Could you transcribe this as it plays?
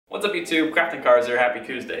What's up YouTube, Crafting Cars here, happy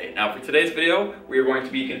Tuesday. Now for today's video, we are going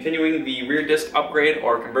to be continuing the rear disc upgrade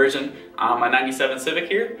or conversion on my 97 Civic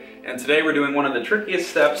here. And today we're doing one of the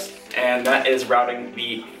trickiest steps, and that is routing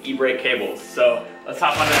the e-brake cables. So let's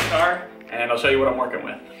hop onto the car and I'll show you what I'm working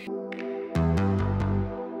with.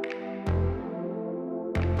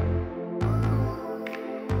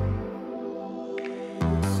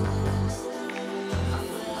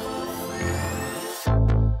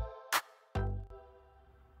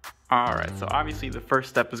 Alright, so obviously the first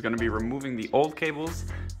step is going to be removing the old cables.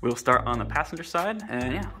 We'll start on the passenger side,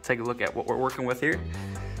 and yeah, we'll take a look at what we're working with here.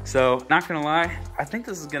 So, not gonna lie, I think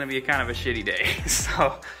this is going to be a kind of a shitty day.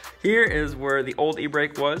 So, here is where the old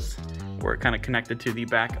e-brake was, where it kind of connected to the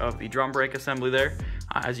back of the drum brake assembly there.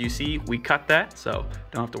 As you see, we cut that, so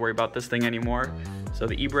don't have to worry about this thing anymore. So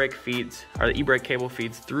the e-brake feeds, or the e-brake cable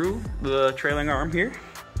feeds through the trailing arm here.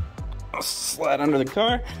 I'll slide under the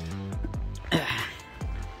car.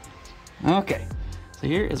 Okay, so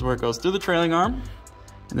here is where it goes through the trailing arm,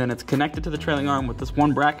 and then it's connected to the trailing arm with this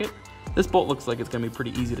one bracket. This bolt looks like it's gonna be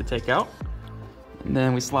pretty easy to take out. And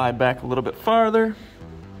then we slide back a little bit farther.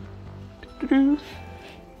 And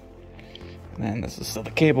then this is still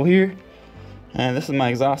the cable here. And this is my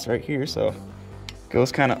exhaust right here, so it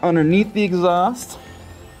goes kind of underneath the exhaust.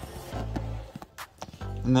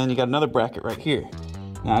 And then you got another bracket right here.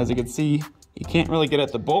 Now as you can see, you can't really get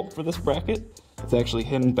at the bolt for this bracket. It's actually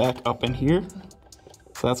hidden back up in here.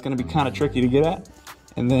 So that's gonna be kind of tricky to get at.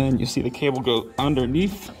 And then you see the cable go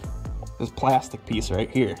underneath this plastic piece right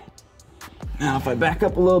here. Now if I back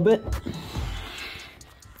up a little bit,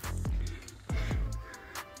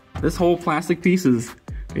 this whole plastic piece is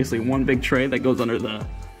basically one big tray that goes under the,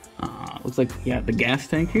 looks like, yeah, the gas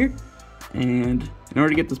tank here. And in order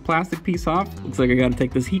to get this plastic piece off, looks like I gotta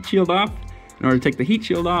take this heat shield off. In order to take the heat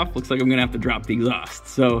shield off, looks like I'm gonna have to drop the exhaust.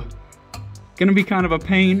 So, gonna be kind of a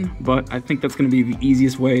pain, but I think that's gonna be the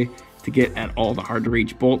easiest way to get at all the hard to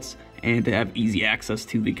reach bolts and to have easy access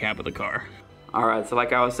to the cab of the car. All right, so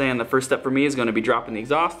like I was saying, the first step for me is gonna be dropping the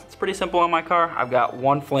exhaust. It's pretty simple on my car. I've got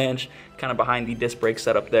one flange kind of behind the disc brake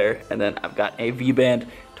setup there, and then I've got a V-band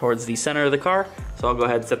towards the center of the car. So I'll go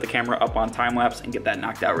ahead and set the camera up on time lapse and get that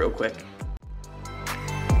knocked out real quick.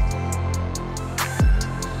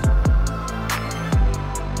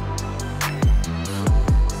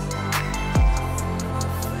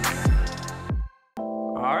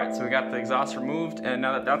 Alright, so we got the exhaust removed, and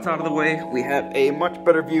now that that's out of the way, we have a much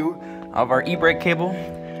better view of our e-brake cable.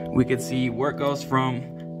 We can see where it goes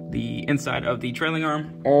from the inside of the trailing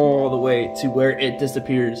arm all the way to where it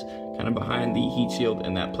disappears kind of behind the heat shield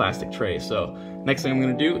in that plastic tray. So next thing I'm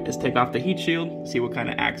going to do is take off the heat shield, see what kind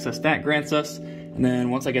of access that grants us, and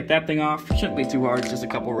then once I get that thing off, it shouldn't be too hard, just a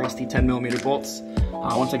couple rusty 10mm bolts.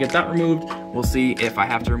 Once I get that removed, we'll see if I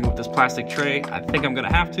have to remove this plastic tray. I think I'm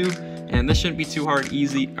gonna have to, and this shouldn't be too hard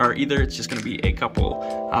either. It's just gonna be a couple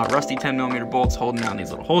rusty 10mm bolts holding down these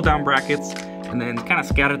little hold down brackets, and then kind of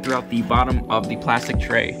scattered throughout the bottom of the plastic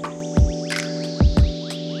tray.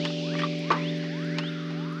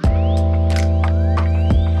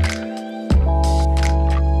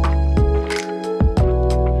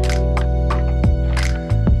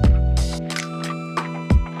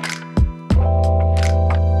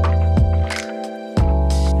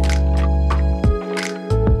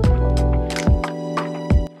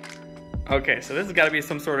 Okay, so this has got to be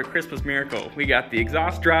some sort of Christmas miracle. We got the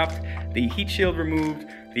exhaust dropped, the heat shield removed,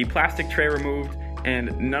 the plastic tray removed,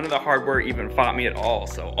 and none of the hardware even fought me at all.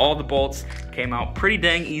 So all the bolts came out pretty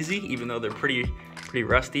dang easy, even though they're pretty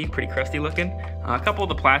rusty, pretty crusty looking. A couple of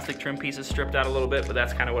the plastic trim pieces stripped out a little bit, but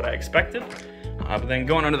that's kind of what I expected. But then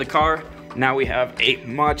going under the car, now we have a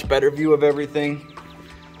much better view of everything.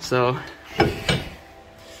 So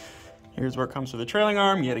here's where it comes to the trailing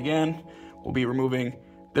arm. Yet again, we'll be removing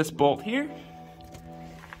this bolt here.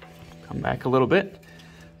 Come back a little bit.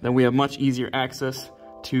 Then we have much easier access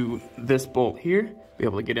to this bolt here. Be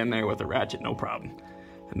able to get in there with a ratchet, no problem.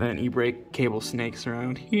 And then e-brake cable snakes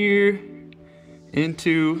around here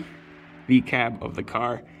into the cab of the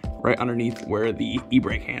car, right underneath where the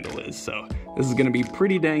e-brake handle is. So this is gonna be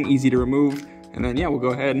pretty dang easy to remove. And then yeah, we'll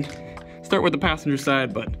go ahead and start with the passenger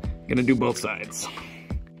side, but I'm gonna do both sides.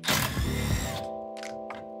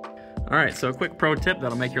 Alright, so a quick pro tip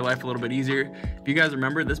that'll make your life a little bit easier. If you guys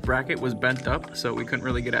remember, this bracket was bent up, so we couldn't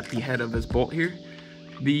really get at the head of this bolt here.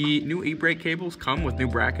 The new e-brake cables come with new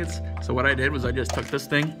brackets, so what I did was I just took this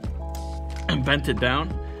thing and bent it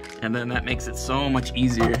down, and then that makes it so much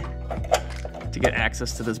easier to get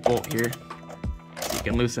access to this bolt here. So you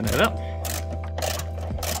can loosen it up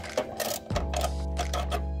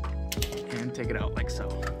and take it out like so.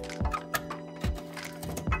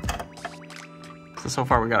 so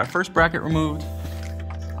far we got our first bracket removed,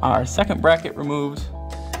 our second bracket removed,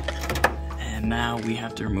 and now we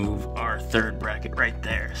have to remove our third bracket right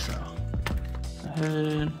there. So go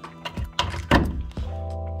ahead.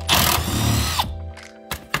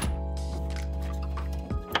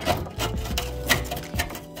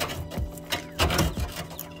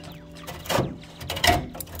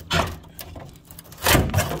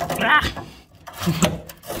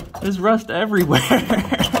 There's rust everywhere.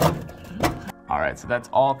 All right, so that's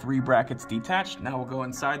all 3 brackets detached. Now we'll go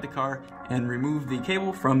inside the car and remove the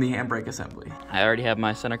cable from the handbrake assembly. I already have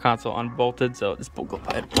my center console unbolted, so just go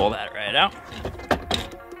ahead and pull that right out.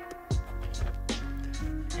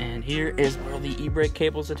 And here is where the e-brake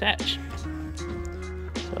cables attach.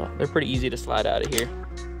 So they're pretty easy to slide out of here,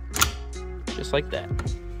 just like that.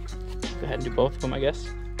 Go ahead and do both of them, I guess.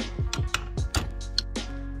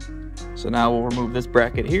 So now we'll remove this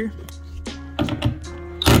bracket here.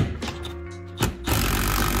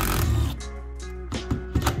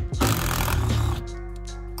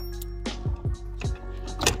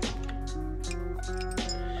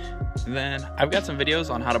 And then I've got some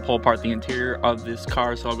videos on how to pull apart the interior of this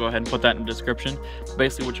car, so I'll go ahead and put that in the description.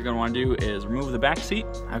 Basically what you're going to want to do is remove the back seat.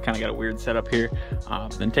 I've kind of got a weird setup here.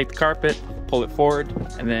 Then take the carpet, pull it forward,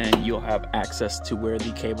 and then you'll have access to where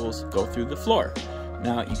the cables go through the floor.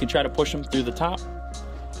 Now, you can try to push them through the top.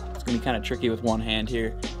 It's gonna be kind of tricky with one hand here.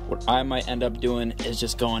 What I might end up doing is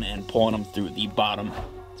just going and pulling them through the bottom.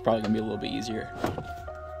 It's probably gonna be a little bit easier.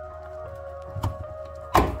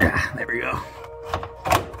 There we go.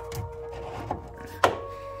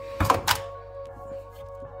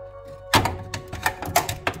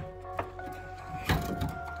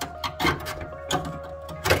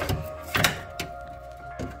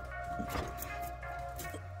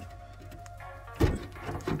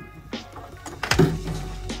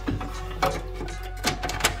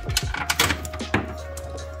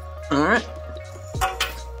 All right,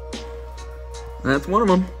 that's one of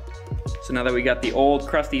them. So now that we got the old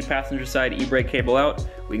crusty passenger side e-brake cable out,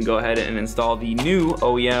 we can go ahead and install the new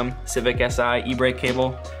OEM Civic SI e-brake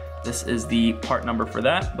cable. This is the part number for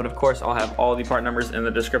that, but of course I'll have all the part numbers in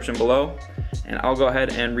the description below. And I'll go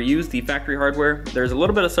ahead and reuse the factory hardware. There's a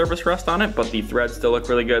little bit of surface rust on it, but the threads still look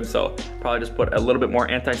really good, so probably just put a little bit more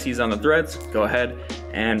anti-seize on the threads, go ahead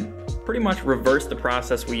and pretty much reverse the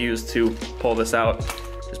process we used to pull this out.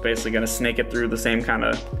 Just basically gonna snake it through the same kind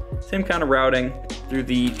of routing through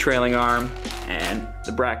the trailing arm, and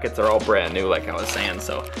the brackets are all brand new like I was saying,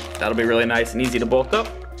 so that'll be really nice and easy to bolt up.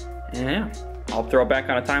 And yeah, I'll throw it back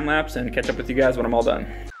on a time lapse and catch up with you guys when I'm all done.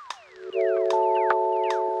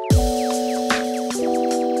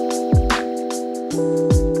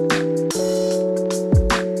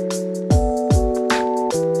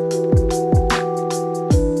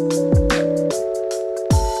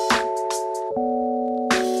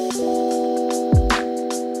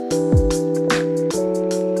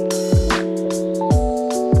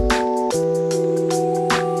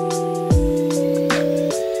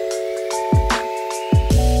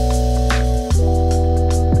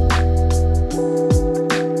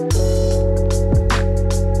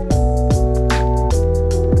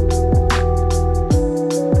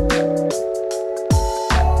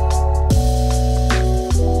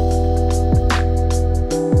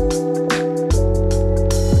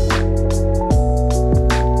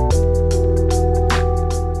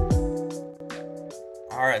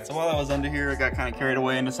 Alright, so while I was under here, I got kind of carried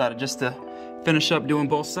away and decided just to finish up doing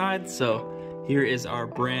both sides. So here is our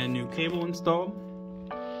brand new cable installed.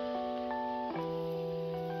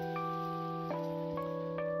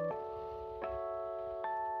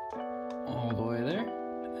 All the way there.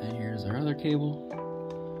 And here's our other cable.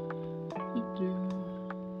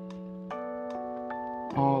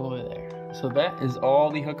 All the way there. So that is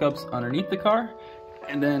all the hookups underneath the car.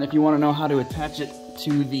 And then if you want to know how to attach it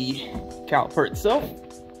to the caliper itself,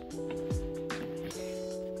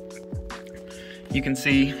 you can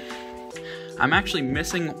see I'm actually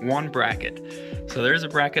missing one bracket. So there's a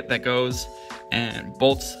bracket that goes and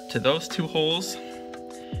bolts to those two holes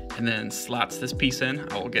and then slots this piece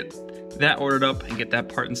in. I will get that ordered up and get that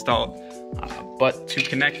part installed. But to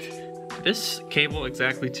connect this cable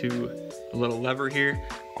exactly to the little lever here,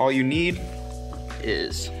 all you need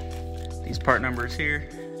is these part numbers here.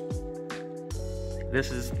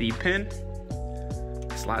 This is the pin.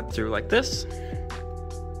 Slide through like this.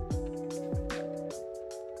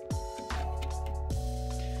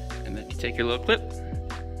 And then you take your little clip,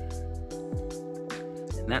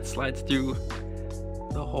 and that slides through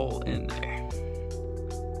the hole in there.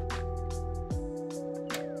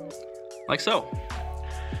 Like so.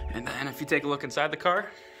 And then if you take a look inside the car,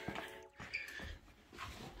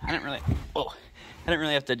 I didn't really, I didn't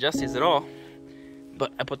really have to adjust these at all,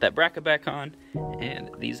 but I put that bracket back on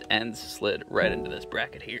and these ends slid right into this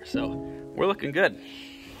bracket here. So we're looking good.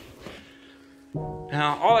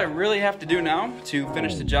 Now, all I really have to do now to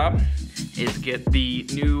finish the job is get the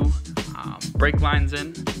new brake lines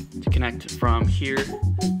in to connect from here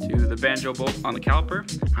to the banjo bolt on the caliper.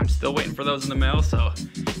 I'm still waiting for those in the mail, so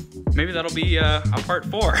maybe that'll be a part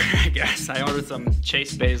 4, I guess. I ordered some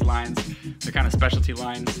Chase Bays lines. They're kind of specialty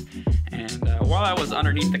lines. And while I was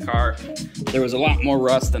underneath the car, there was a lot more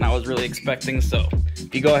rust than I was really expecting. So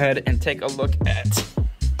if you go ahead and take a look at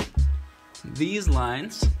these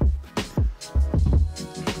lines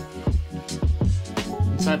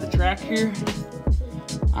inside the track here,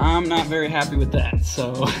 I'm not very happy with that.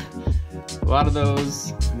 So a lot of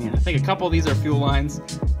those, I mean, I think a couple of these are fuel lines,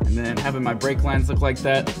 and then having my brake lines look like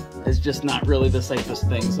that is just not really the safest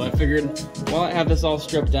thing. So I figured while I have this all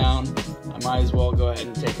stripped down, I might as well go ahead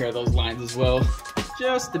and take care of those lines as well,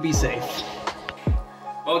 just to be safe.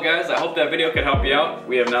 Well guys, I hope that video could help you out.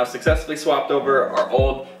 We have now successfully swapped over our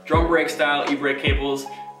old drum brake style E-Brake cables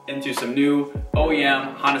into some new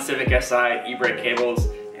OEM Honda Civic SI E-Brake cables.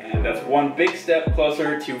 And that's one big step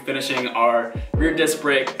closer to finishing our rear disc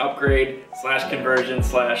brake upgrade / conversion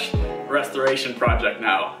 / restoration project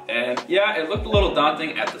now. And yeah, it looked a little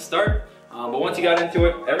daunting at the start, but once you got into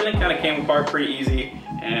it, everything kind of came apart pretty easy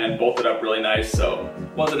and bolted up really nice, so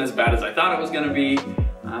it wasn't as bad as I thought it was gonna be.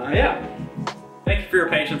 Yeah, thank you for your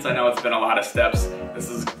patience. I know it's been a lot of steps. This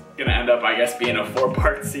is gonna end up, I guess, being a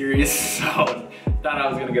 4-part series, so thought I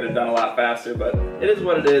was gonna get it done a lot faster, but it is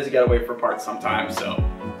what it is. You gotta wait for parts sometimes, so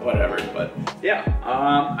whatever. But yeah,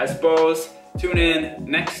 I suppose tune in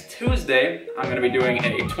next Tuesday. I'm gonna be doing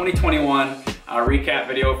a 2021 recap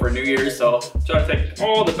video for New Year's, so try to take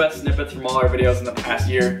all the best snippets from all our videos in the past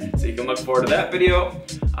year, so you can look forward to that video.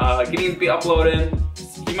 Getting to be uploaded.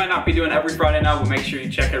 He might not be doing every Friday now, but make sure you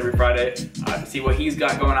check every Friday to see what he's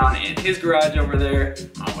got going on in his garage over there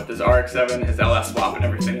with his RX-7, his LS swap, and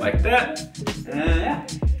everything like that. Yeah.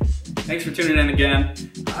 Thanks for tuning in again.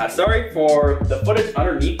 Sorry for the footage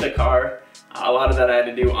underneath the car. A lot of that I had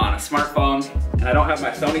to do on a smartphone, and I don't have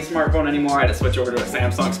my Sony smartphone anymore. I had to switch over to a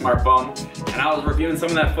Samsung smartphone, and I was reviewing some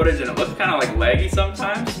of that footage and it looked kind of like laggy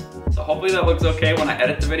sometimes. So hopefully that looks okay when I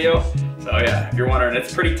edit the video. So yeah, if you're wondering,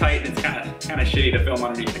 it's pretty tight and it's kind of shitty to film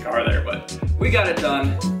underneath the car there, but we got it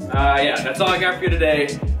done. Yeah, that's all I got for you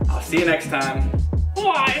today. I'll see you next time.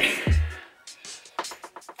 Bye.